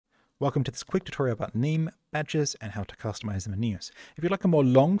Welcome to this quick tutorial about name badges and how to customize them in Neos. If you'd like a more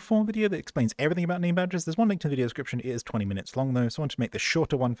long form video that explains everything about name badges, there's one link to the video description. It is 20 minutes long though, so I want to make the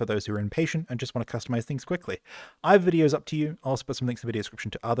shorter one for those who are impatient and just want to customize things quickly. I have videos up to you. I'll also put some links in the video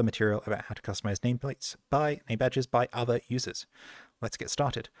description to other material about how to customize nameplates by name badges by other users. Let's get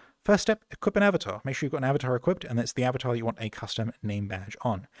started. First step, equip an avatar. Make sure you've got an avatar equipped, and that's the avatar you want a custom name badge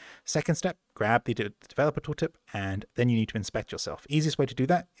on. Second step, grab the developer tooltip, and then you need to inspect yourself. Easiest way to do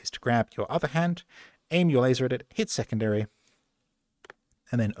that is to grab your other hand, aim your laser at it, hit secondary,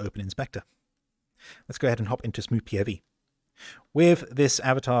 and then open inspector. Let's go ahead and hop into Smooth POV. With this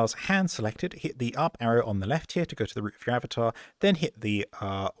avatar's hand selected, hit the up arrow on the left here to go to the root of your avatar, then hit the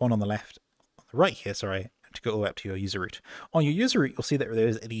one on the left, on the right here, sorry, to go all the way up to your user root. On your user root, you'll see that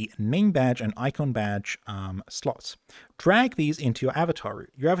there's the name badge and icon badge slots. Drag these into your avatar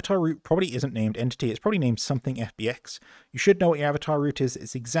root. Your avatar root probably isn't named entity, it's probably named something FBX. You should know what your avatar root is.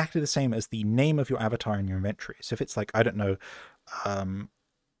 It's exactly the same as the name of your avatar in your inventory. So if it's like, I don't know,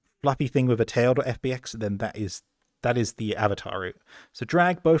 fluffy thing with a tail.fbx, then that is the avatar root. So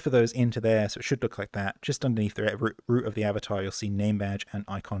drag both of those into there, so it should look like that. Just underneath the root of the avatar, you'll see name badge and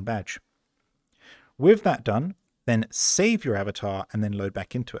icon badge. With that done, then save your avatar and then load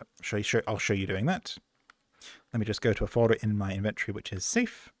back into it. I'll show you doing that. Let me just go to a folder in my inventory which is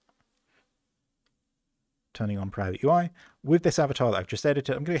safe. Turning on private UI. With this avatar that I've just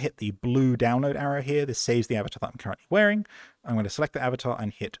edited, I'm going to hit the blue download arrow here. This saves the avatar that I'm currently wearing. I'm going to select the avatar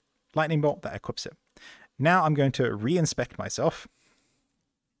and hit lightning bolt. That equips it. Now I'm going to re-inspect myself.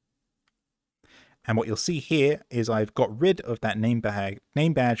 And what you'll see here is I've got rid of that name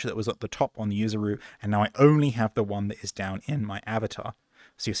badge that was at the top on the user root, and now I only have the one that is down in my avatar.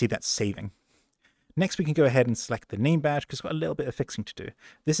 So you see that's saving. Next, we can go ahead and select the name badge because it's got a little bit of fixing to do.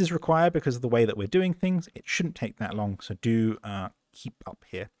 This is required because of the way that we're doing things. It shouldn't take that long, so do keep up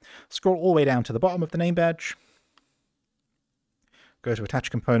here. Scroll all the way down to the bottom of the name badge. Go to Attach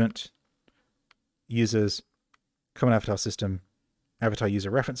Component, Users, Common Avatar System, Avatar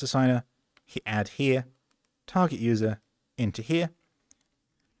User Reference Assigner. Hit add here, target user into here,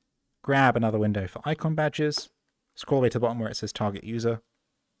 grab another window for icon badges, scroll all the way to the bottom where it says target user,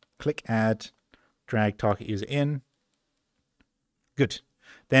 click add, drag target user in. Good.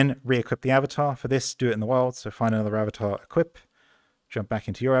 Then re-equip the avatar. For this, do it in the world. So find another avatar, equip, jump back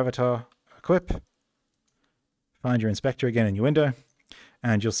into your avatar, equip, find your inspector again in your window,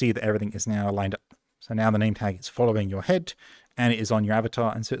 and you'll see that everything is now lined up. So now the name tag is following your head and it is on your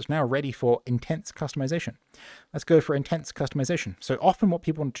avatar, and so it's now ready for intense customization. Let's go for intense customization. So often what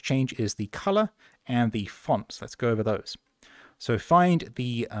people want to change is the color and the fonts. Let's go over those. So find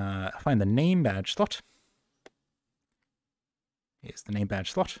the name badge slot. Here's the name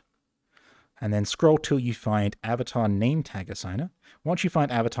badge slot. And then scroll till you find avatar name tag assigner. Once you find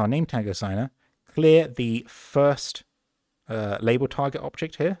avatar name tag assigner, clear the first label target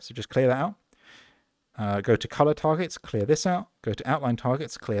object here. So just clear that out. Go to color targets, clear this out. Go to outline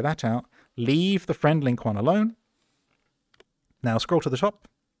targets, clear that out. Leave the friend link one alone. Now scroll to the top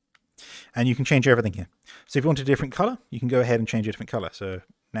and you can change everything here. So if you want a different color, you can go ahead and change a different color. So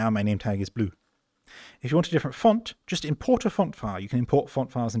now my name tag is blue. If you want a different font, just import a font file. You can import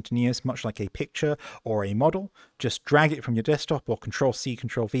font files into Neos much like a picture or a model. Just drag it from your desktop or Control-C,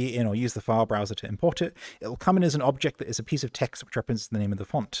 Control-V in, or use the file browser to import it. It'll come in as an object that is a piece of text which represents the name of the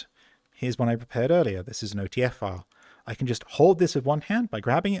font. Here's one I prepared earlier. This is an OTF file. I can just hold this with one hand by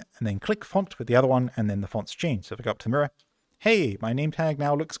grabbing it and then click font with the other one, and then the font's changed. So if I go up to the mirror, hey, my name tag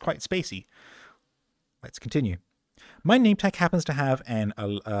now looks quite spacey. Let's continue. My name tag happens to have an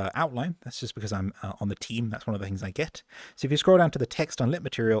outline. That's just because I'm on the team. That's one of the things I get. So if you scroll down to the text unlit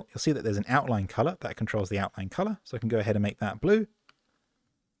material, you'll see that there's an outline color that controls the outline color. So I can go ahead and make that blue.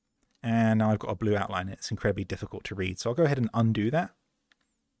 And now I've got a blue outline. It's incredibly difficult to read. So I'll go ahead and undo that.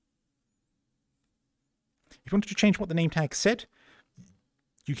 If you wanted to change what the name tag said,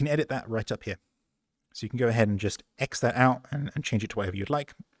 you can edit that right up here. So you can go ahead and just X that out and change it to whatever you'd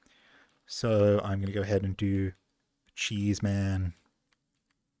like. So I'm going to go ahead and do Cheeseman.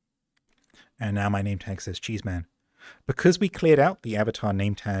 And now my name tag says Cheeseman. Because we cleared out the avatar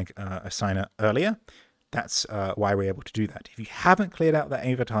name tag assigner earlier, that's why we're able to do that. If you haven't cleared out that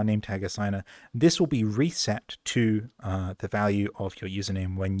avatar name tag assigner, this will be reset to the value of your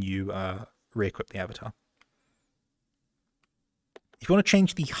username when you re-equip the avatar. If you want to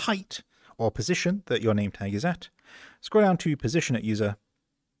change the height or position that your name tag is at, scroll down to position at user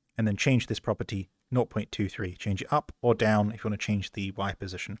and then change this property 0.23. Change it up or down if you want to change the Y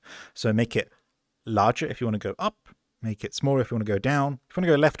position. So make it larger if you want to go up make it smaller if you want to go down. If you want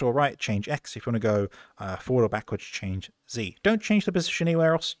to go left or right, change X. If you want to go forward or backwards, change Z. Don't change the position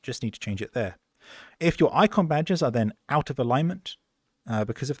anywhere else, just need to change it there. If your icon badges are then out of alignment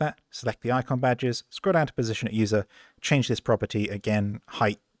because of that, select the icon badges, scroll down to position at user, change this property again,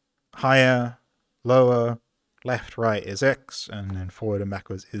 height higher, lower, left, right is X, and then forward and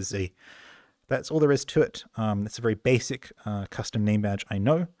backwards is Z. That's all there is to it. It's a very basic custom name badge, I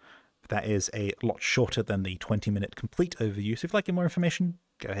know. That is a lot shorter than the 20-minute complete overview. So if you'd like more information,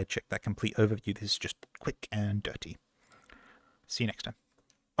 go ahead, check that complete overview. This is just quick and dirty. See you next time.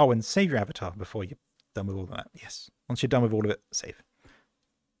 Oh, and save your avatar before you're done with all of that. Yes, once you're done with all of it, save.